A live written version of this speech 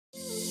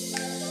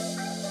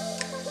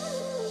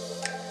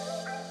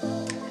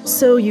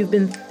So, you've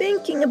been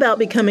thinking about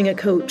becoming a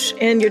coach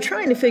and you're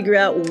trying to figure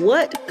out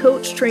what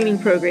coach training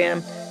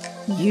program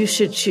you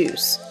should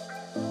choose.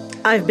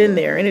 I've been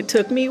there and it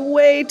took me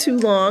way too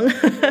long.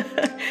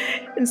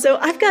 And so,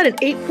 I've got an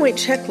 8-point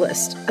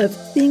checklist of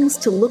things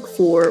to look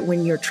for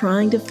when you're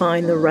trying to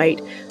find the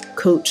right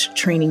coach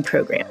training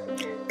program.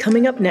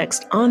 Coming up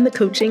next on the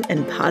Coaching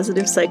and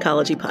Positive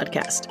Psychology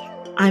podcast.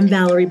 I'm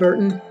Valerie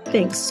Burton.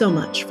 Thanks so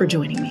much for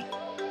joining me.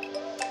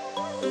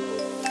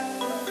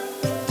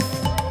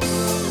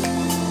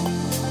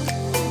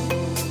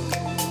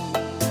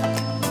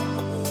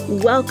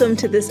 Welcome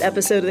to this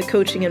episode of the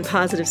Coaching and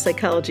Positive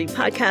Psychology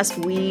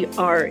podcast. We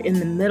are in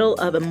the middle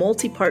of a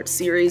multi-part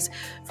series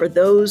for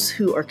those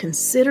who are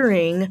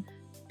considering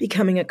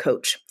becoming a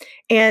coach.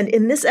 And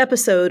in this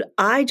episode,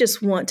 I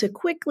just want to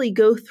quickly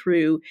go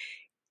through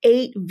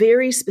 8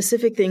 very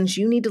specific things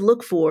you need to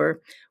look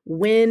for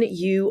when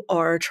you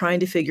are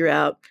trying to figure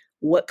out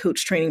what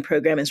coach training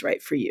program is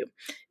right for you.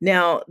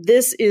 Now,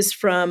 this is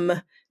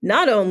from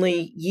not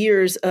only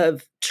years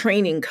of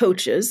training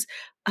coaches,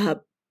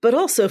 but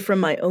also from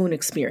my own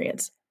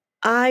experience.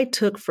 I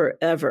took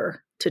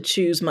forever to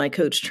choose my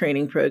coach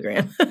training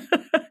program.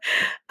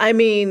 I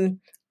mean,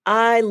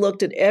 I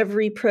looked at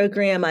every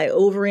program. I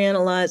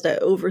overanalyzed. I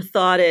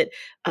overthought it.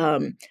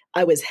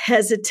 I was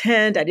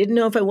hesitant. I didn't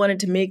know if I wanted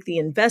to make the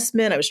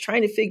investment. I was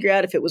trying to figure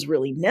out if it was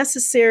really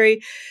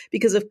necessary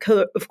because, of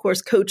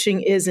course,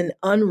 coaching is an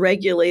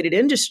unregulated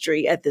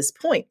industry at this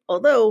point,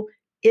 although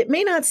it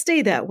may not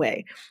stay that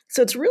way.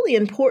 So it's really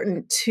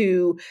important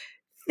to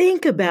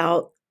think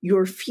about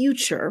your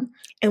future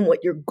and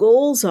what your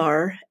goals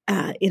are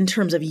in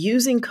terms of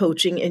using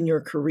coaching in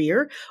your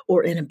career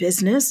or in a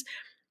business,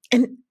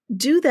 and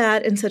do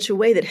that in such a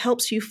way that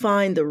helps you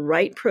find the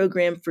right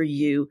program for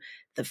you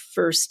the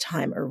first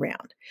time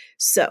around.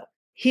 So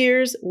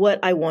here's what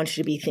I want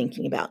you to be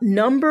thinking about.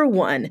 Number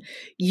 1,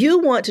 you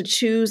want to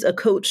choose a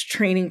coach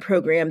training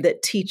program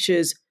that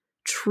teaches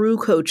true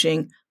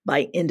coaching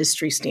by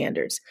industry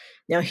standards.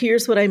 Now,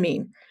 here's what I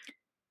mean.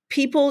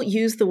 People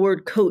use the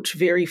word coach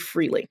very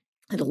freely.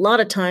 And a lot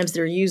of times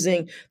they're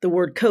using the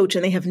word coach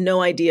and they have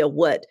no idea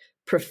what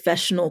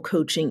professional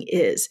coaching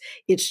is.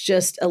 It's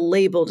just a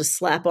label to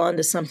slap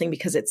onto something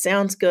because it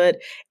sounds good.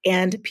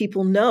 And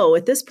people know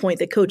at this point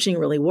that coaching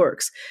really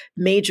works.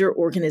 Major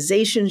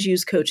organizations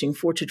use coaching.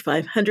 Fortune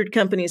 500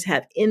 companies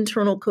have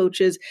internal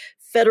coaches.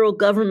 Federal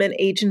government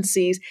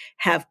agencies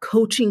have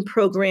coaching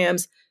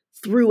programs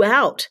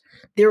throughout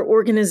their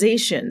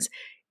organizations.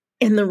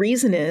 And the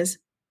reason is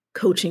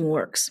coaching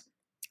works.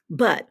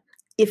 But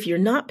if you're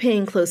not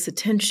paying close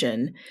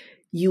attention,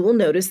 you will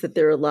notice that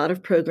there are a lot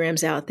of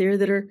programs out there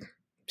that are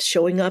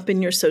showing up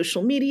in your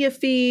social media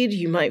feed.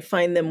 You might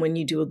find them when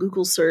you do a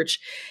Google search,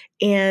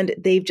 and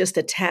they've just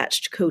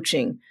attached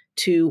coaching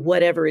to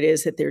whatever it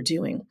is that they're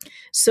doing.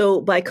 So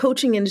by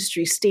coaching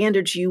industry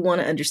standards, you want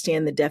to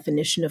understand the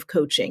definition of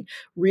coaching,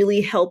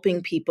 really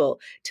helping people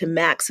to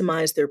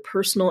maximize their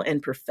personal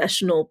and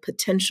professional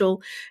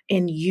potential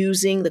and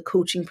using the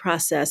coaching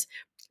process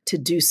to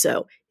do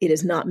so. It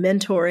is not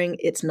mentoring.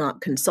 It's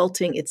not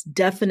consulting. It's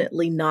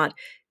definitely not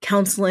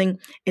counseling.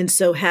 And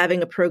so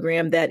having a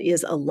program that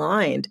is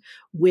aligned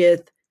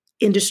with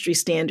industry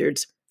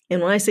standards.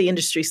 And when I say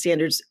industry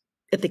standards,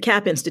 at the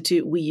CAP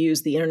Institute, we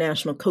use the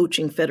International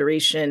Coaching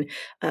Federation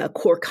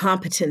core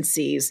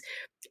competencies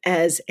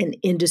as an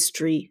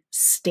industry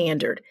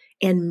standard.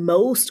 And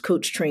most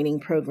coach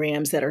training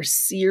programs that are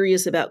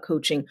serious about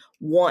coaching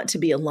want to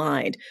be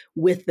aligned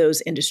with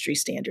those industry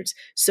standards.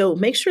 So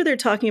make sure they're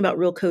talking about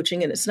real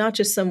coaching, and it's not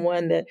just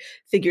someone that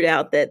figured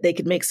out that they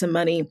could make some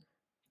money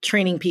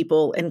training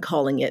people and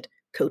calling it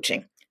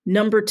coaching.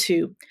 Number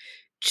 2,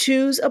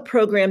 choose a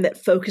program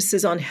that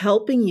focuses on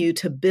helping you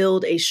to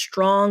build a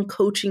strong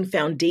coaching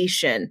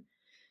foundation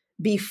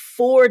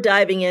before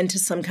diving into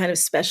some kind of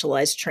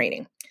specialized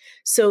training.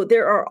 So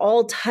there are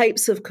all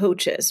types of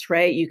coaches,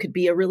 right? You could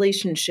be a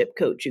relationship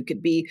coach. You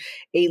could be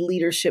a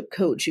leadership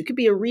coach. You could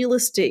be a real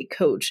estate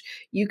coach.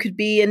 You could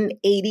be an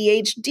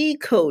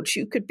ADHD coach.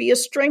 You could be a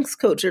strengths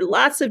coach. There are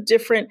lots of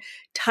different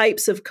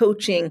types of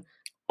coaching,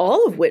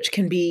 all of which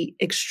can be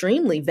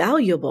extremely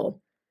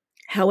valuable.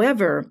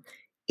 However,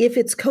 if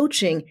it's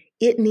coaching,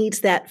 it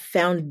needs that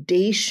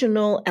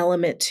foundational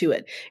element to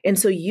it. And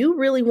so you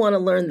really want to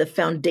learn the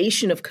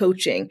foundation of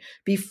coaching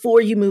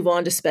before you move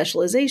on to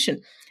specialization.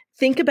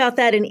 Think about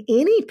that in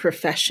any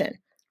profession,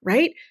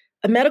 right?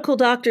 A medical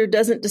doctor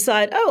doesn't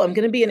decide, oh, I'm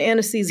going to be an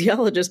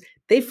anesthesiologist.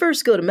 They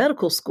first go to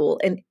medical school,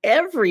 and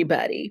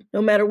everybody,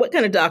 no matter what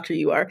kind of doctor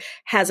you are,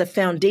 has a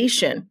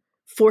foundation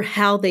for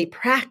how they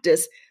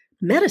practice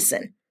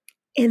medicine.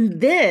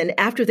 And then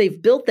after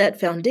they've built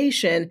that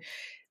foundation,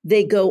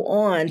 they go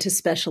on to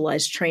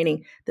specialized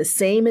training. The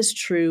same is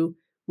true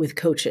with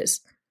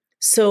coaches.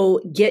 So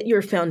get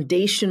your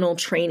foundational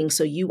training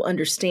so you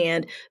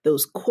understand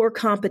those core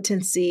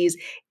competencies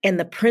and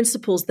the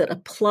principles that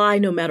apply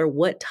no matter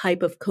what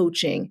type of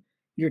coaching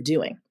you're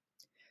doing.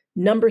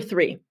 Number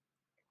 3,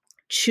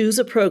 choose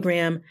a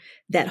program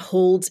that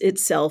holds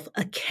itself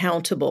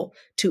accountable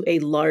to a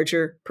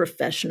larger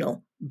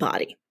professional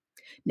body.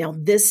 Now,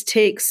 this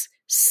takes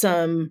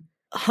some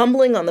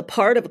humbling on the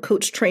part of a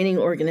coach training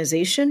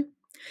organization,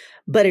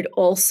 but it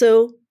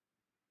also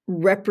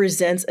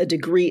represents a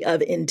degree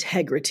of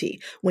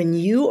integrity. When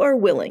you are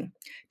willing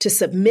to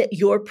submit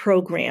your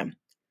program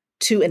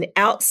to an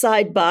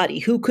outside body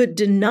who could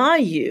deny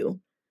you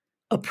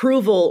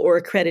approval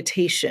or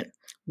accreditation,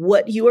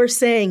 what you are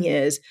saying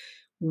is,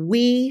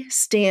 we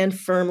stand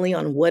firmly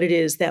on what it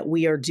is that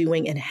we are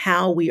doing and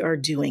how we are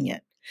doing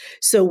it.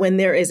 So when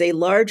there is a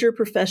larger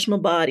professional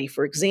body,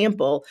 for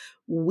example,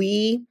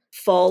 we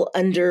fall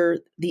under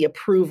the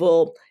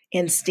approval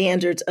and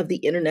standards of the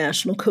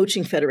International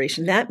Coaching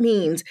Federation. That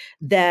means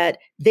that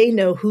they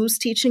know who's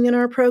teaching in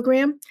our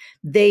program.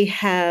 They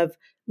have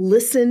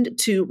listened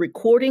to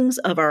recordings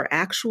of our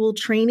actual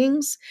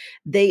trainings.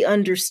 They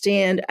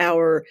understand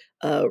our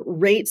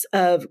rates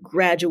of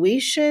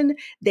graduation.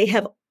 They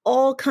have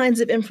all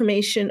kinds of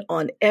information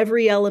on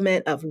every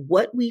element of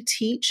what we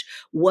teach,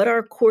 what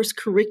our course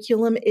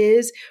curriculum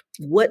is,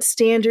 what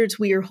standards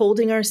we are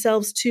holding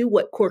ourselves to,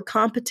 what core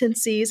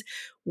competencies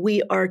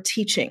we are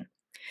teaching.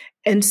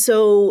 And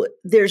so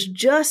there's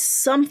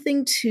just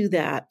something to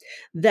that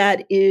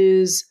that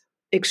is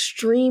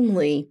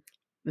extremely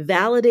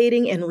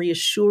validating and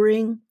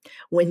reassuring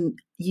when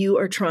you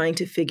are trying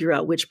to figure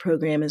out which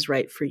program is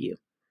right for you.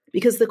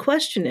 Because the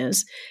question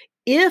is,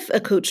 if a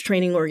coach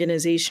training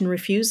organization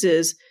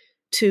refuses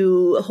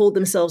to hold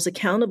themselves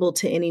accountable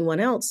to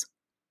anyone else,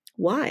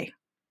 why?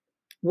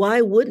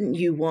 Why wouldn't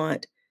you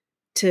want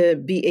to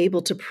be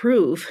able to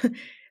prove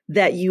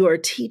that you are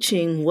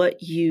teaching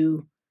what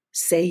you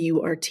say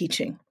you are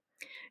teaching?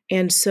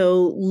 And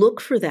so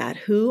look for that.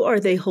 Who are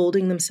they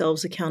holding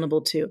themselves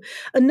accountable to?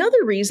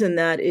 Another reason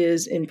that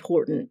is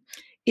important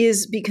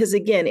is because,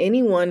 again,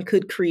 anyone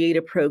could create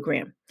a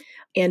program.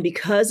 And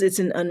because it's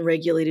an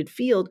unregulated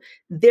field,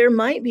 there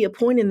might be a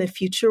point in the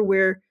future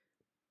where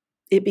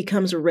it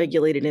becomes a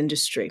regulated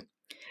industry.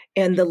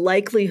 And the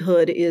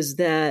likelihood is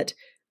that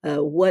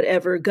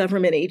whatever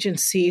government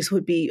agencies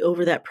would be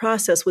over that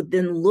process would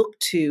then look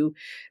to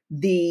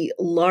the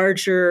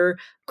larger,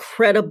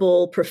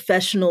 credible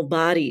professional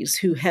bodies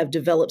who have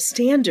developed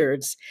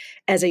standards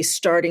as a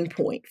starting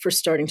point for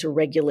starting to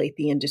regulate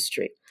the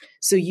industry.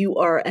 So you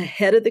are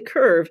ahead of the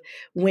curve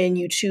when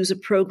you choose a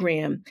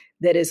program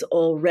that is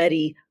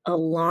already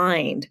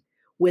aligned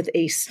with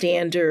a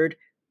standard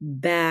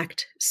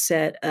backed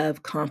set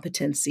of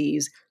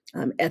competencies,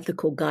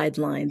 ethical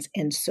guidelines,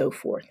 and so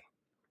forth.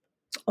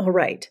 All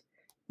right,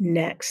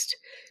 next,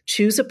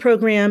 choose a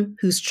program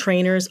whose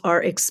trainers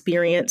are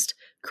experienced,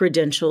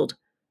 credentialed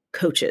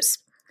coaches.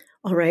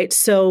 All right,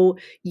 so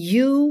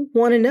you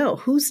want to know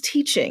who's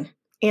teaching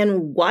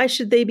and why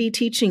should they be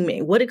teaching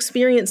me? What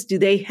experience do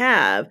they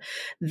have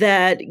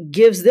that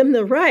gives them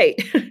the right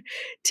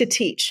to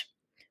teach?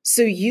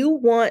 So you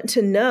want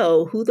to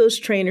know who those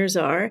trainers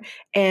are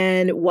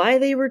and why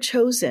they were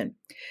chosen.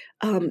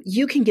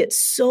 You can get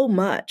so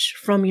much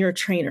from your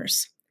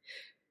trainers.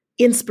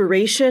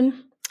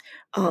 Inspiration,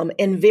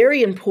 and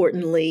very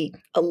importantly,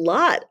 a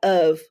lot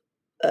of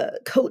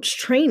coach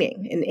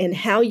training and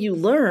how you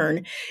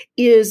learn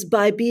is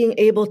by being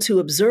able to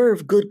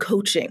observe good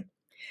coaching,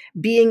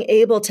 being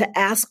able to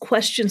ask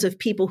questions of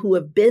people who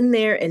have been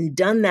there and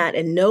done that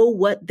and know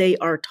what they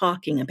are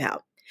talking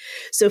about.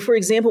 So, for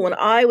example, when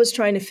I was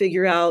trying to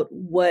figure out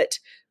what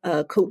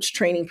coach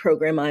training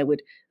program I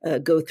would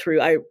go through,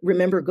 I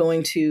remember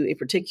going to a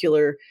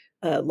particular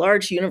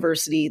large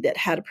university that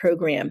had a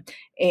program,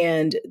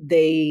 and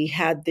they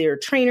had their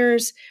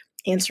trainers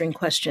answering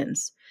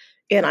questions.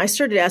 And I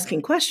started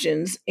asking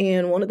questions,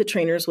 and one of the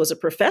trainers was a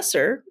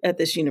professor at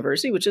this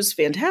university, which is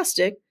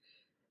fantastic,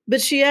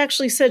 but she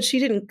actually said she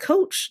didn't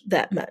coach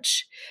that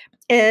much.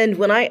 And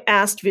when I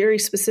asked very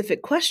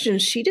specific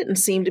questions, she didn't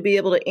seem to be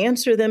able to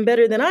answer them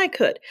better than I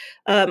could.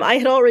 I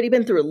had already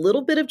been through a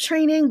little bit of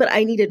training, but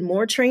I needed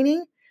more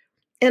training.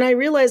 And I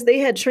realized they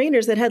had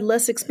trainers that had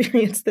less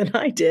experience than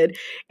I did,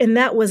 and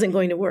that wasn't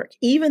going to work.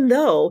 Even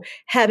though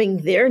having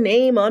their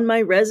name on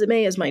my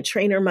resume as my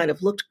trainer might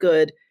have looked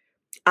good,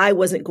 I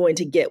wasn't going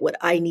to get what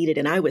I needed.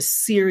 And I was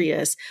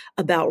serious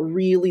about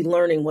really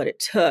learning what it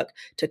took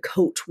to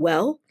coach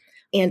well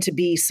and to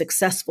be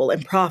successful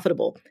and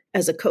profitable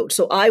as a coach.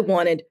 So I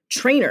wanted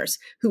trainers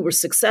who were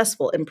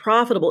successful and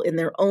profitable in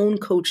their own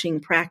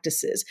coaching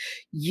practices.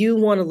 You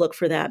want to look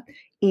for that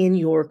in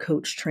your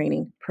coach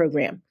training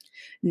program.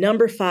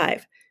 Number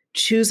 5,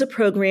 choose a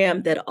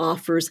program that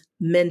offers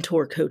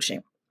mentor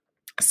coaching.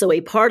 So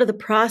a part of the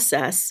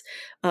process,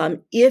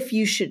 if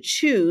you should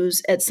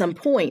choose at some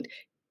point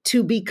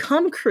to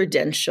become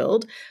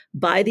credentialed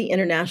by the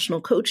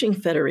International Coaching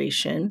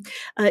Federation,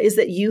 is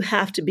that you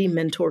have to be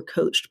mentor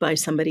coached by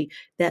somebody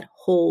that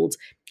holds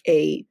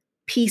a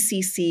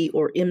PCC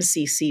or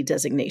MCC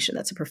designation.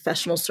 That's a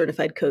professional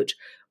certified coach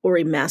or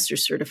a master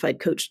certified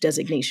coach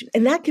designation.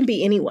 And that can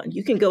be anyone.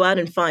 You can go out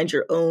and find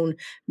your own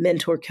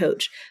mentor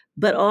coach.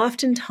 But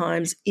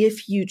oftentimes,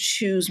 if you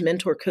choose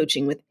mentor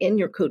coaching within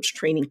your coach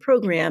training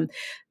program,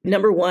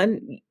 number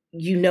one,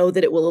 you know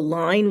that it will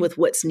align with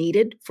what's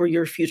needed for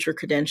your future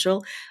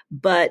credential.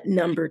 But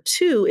number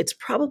two, it's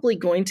probably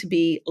going to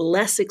be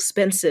less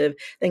expensive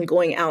than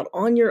going out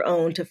on your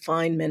own to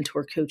find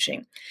mentor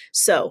coaching.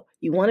 So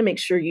you want to make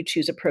sure you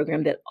choose a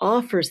program that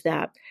offers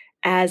that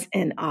as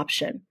an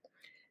option.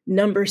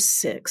 Number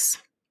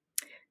six,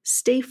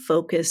 stay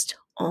focused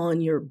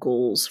on your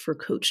goals for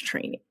coach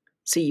training,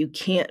 so you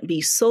can't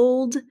be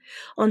sold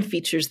on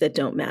features that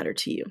don't matter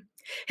to you.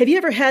 Have you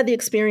ever had the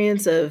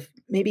experience of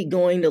maybe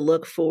going to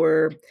look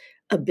for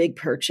a big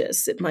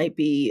purchase? It might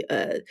be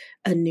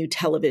a new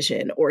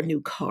television or a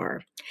new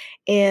car,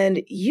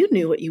 and you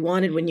knew what you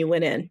wanted when you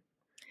went in.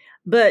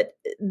 But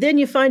then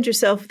you find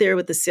yourself there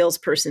with the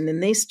salesperson,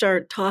 and they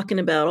start talking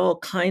about all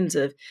kinds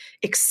of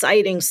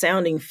exciting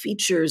sounding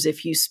features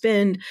if you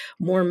spend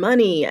more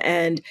money,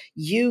 and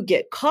you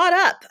get caught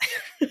up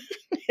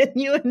and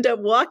you end up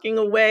walking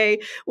away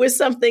with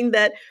something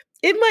that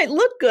it might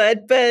look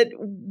good, but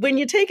when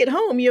you take it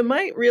home, you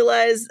might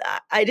realize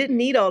I didn't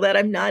need all that.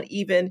 I'm not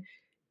even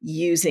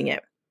using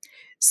it.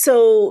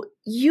 So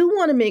you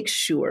want to make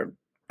sure.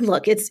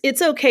 Look,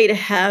 it's okay to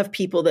have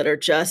people that are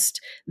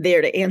just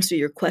there to answer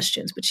your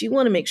questions, but you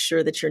want to make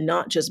sure that you're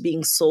not just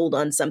being sold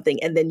on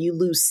something and then you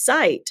lose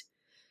sight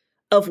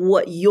of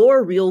what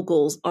your real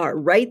goals are.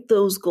 Write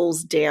those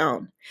goals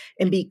down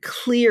and be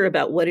clear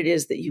about what it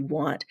is that you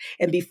want.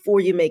 And before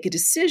you make a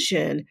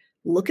decision,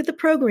 look at the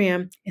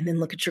program and then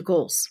look at your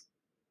goals.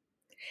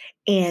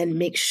 And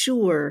make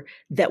sure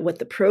that what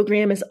the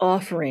program is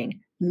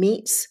offering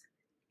meets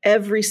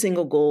every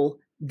single goal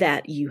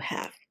that you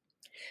have.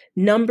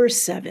 Number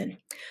seven,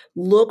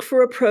 look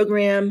for a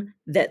program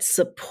that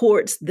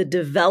supports the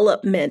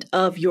development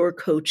of your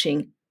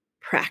coaching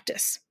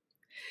practice.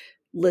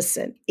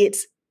 Listen,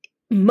 it's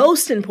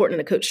most important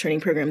in a coach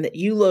training program that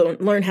you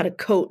learn how to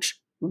coach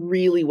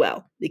really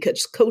well,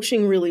 because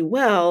coaching really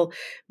well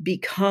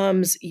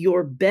becomes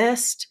your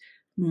best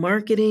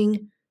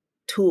marketing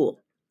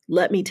tool.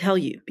 Let me tell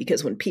you,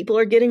 because when people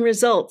are getting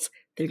results,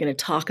 they're going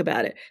to talk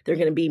about it. They're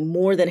going to be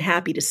more than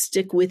happy to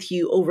stick with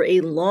you over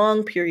a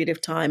long period of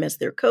time as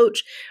their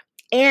coach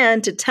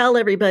and to tell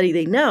everybody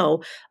they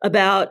know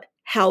about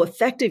how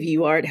effective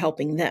you are at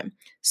helping them.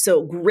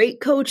 So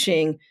great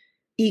coaching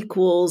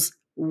equals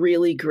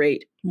really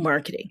great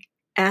marketing.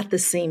 At the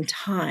same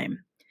time,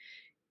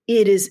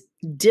 it is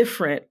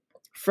different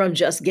from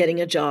just getting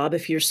a job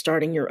if you're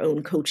starting your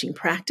own coaching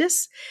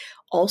practice.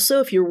 Also,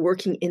 if you're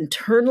working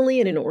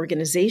internally in an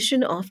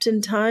organization,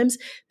 oftentimes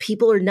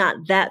people are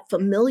not that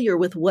familiar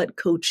with what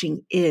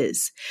coaching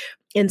is.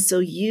 And so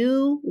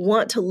you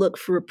want to look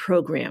for a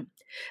program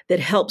that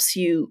helps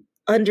you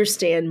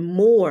understand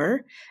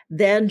more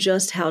than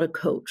just how to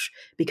coach.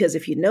 Because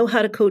if you know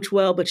how to coach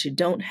well, but you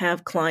don't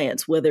have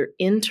clients, whether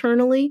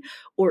internally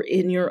or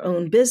in your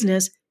own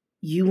business,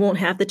 you won't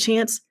have the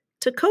chance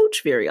to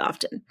coach very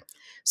often.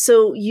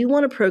 So you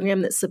want a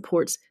program that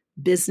supports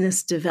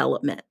business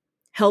development,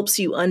 helps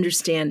you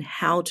understand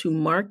how to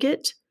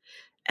market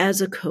as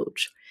a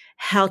coach,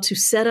 how to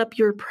set up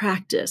your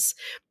practice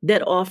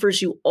that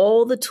offers you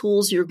all the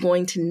tools you're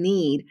going to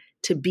need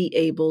to be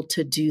able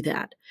to do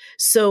that.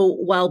 So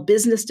while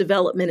business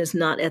development is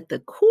not at the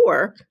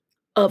core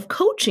of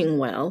coaching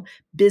well,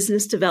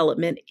 business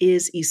development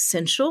is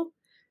essential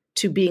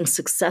to being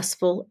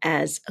successful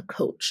as a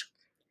coach.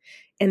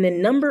 And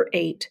then number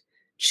 8,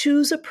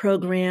 choose a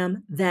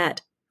program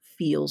that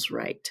feels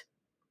right.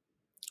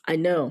 I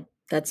know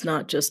that's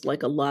not just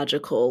like a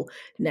logical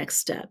next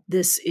step.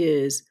 This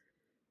is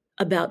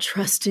about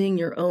trusting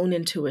your own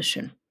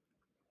intuition,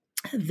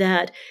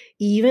 that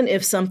even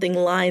if something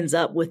lines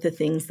up with the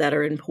things that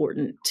are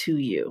important to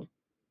you,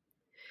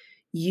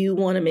 you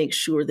want to make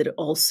sure that it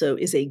also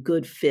is a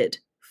good fit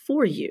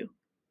for you.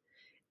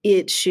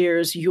 It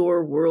shares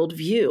your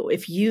worldview.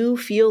 If you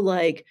feel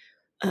like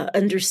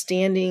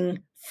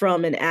understanding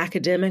from an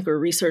academic or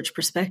research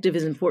perspective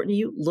is important to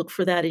you, look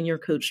for that in your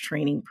coach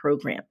training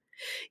program.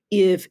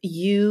 If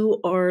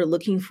you are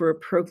looking for a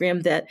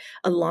program that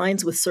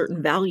aligns with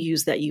certain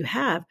values that you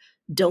have,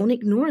 don't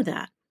ignore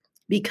that,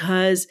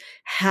 because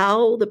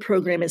how the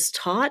program is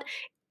taught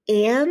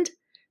and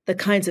the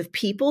kinds of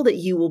people that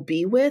you will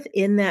be with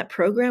in that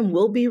program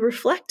will be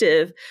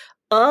reflective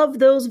of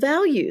those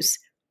values.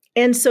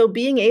 And so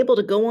being able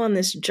to go on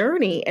this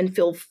journey and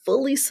feel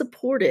fully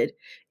supported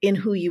in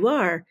who you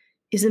are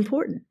is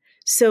important.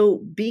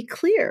 So be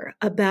clear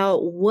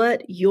about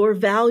what your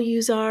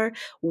values are,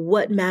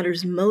 what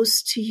matters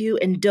most to you,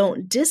 and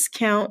don't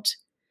discount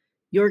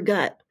your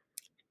gut.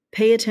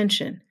 Pay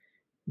attention.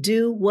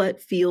 Do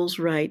what feels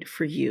right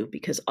for you,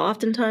 because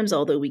oftentimes,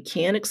 although we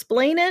can't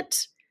explain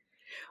it,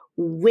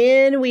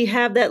 when we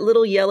have that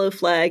little yellow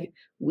flag,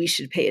 we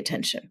should pay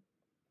attention.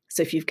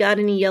 So if you've got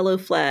any yellow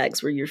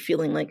flags where you're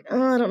feeling like,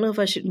 oh, I don't know if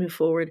I should move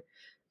forward,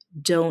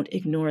 don't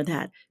ignore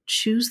that.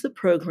 Choose the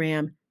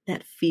program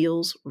that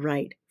feels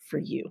right for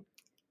you.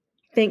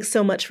 Thanks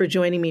so much for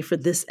joining me for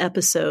this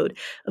episode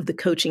of the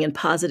Coaching and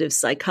Positive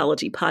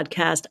Psychology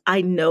podcast.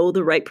 I know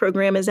the right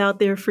program is out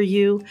there for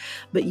you,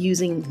 but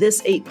using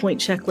this 8-point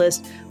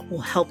checklist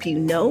will help you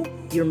know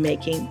you're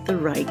making the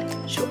right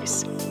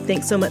choice.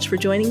 Thanks so much for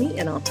joining me,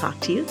 and I'll talk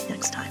to you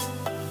next time.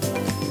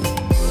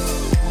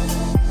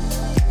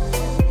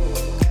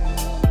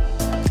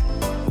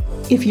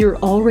 If you're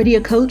already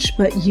a coach,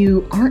 but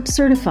you aren't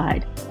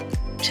certified,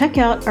 check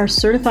out our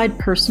Certified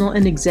Personal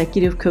and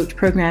Executive Coach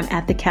program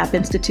at the CAP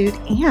Institute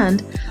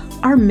and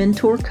our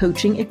Mentor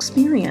Coaching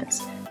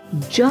Experience.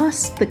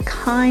 Just the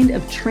kind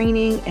of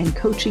training and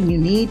coaching you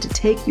need to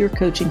take your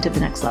coaching to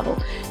the next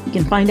level. You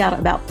can find out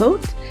about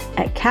both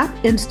at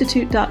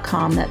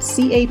capinstitute.com. That's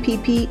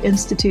CAPP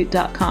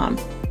Institute.com.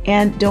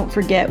 And don't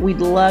forget, we'd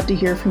love to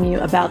hear from you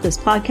about this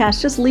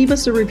podcast. Just leave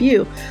us a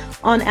review.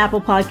 On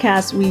Apple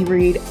Podcasts, we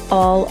read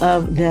all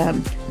of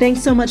them.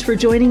 Thanks so much for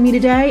joining me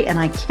today, and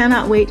I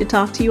cannot wait to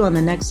talk to you on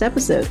the next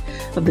episode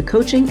of the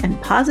Coaching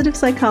and Positive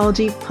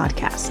Psychology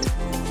podcast.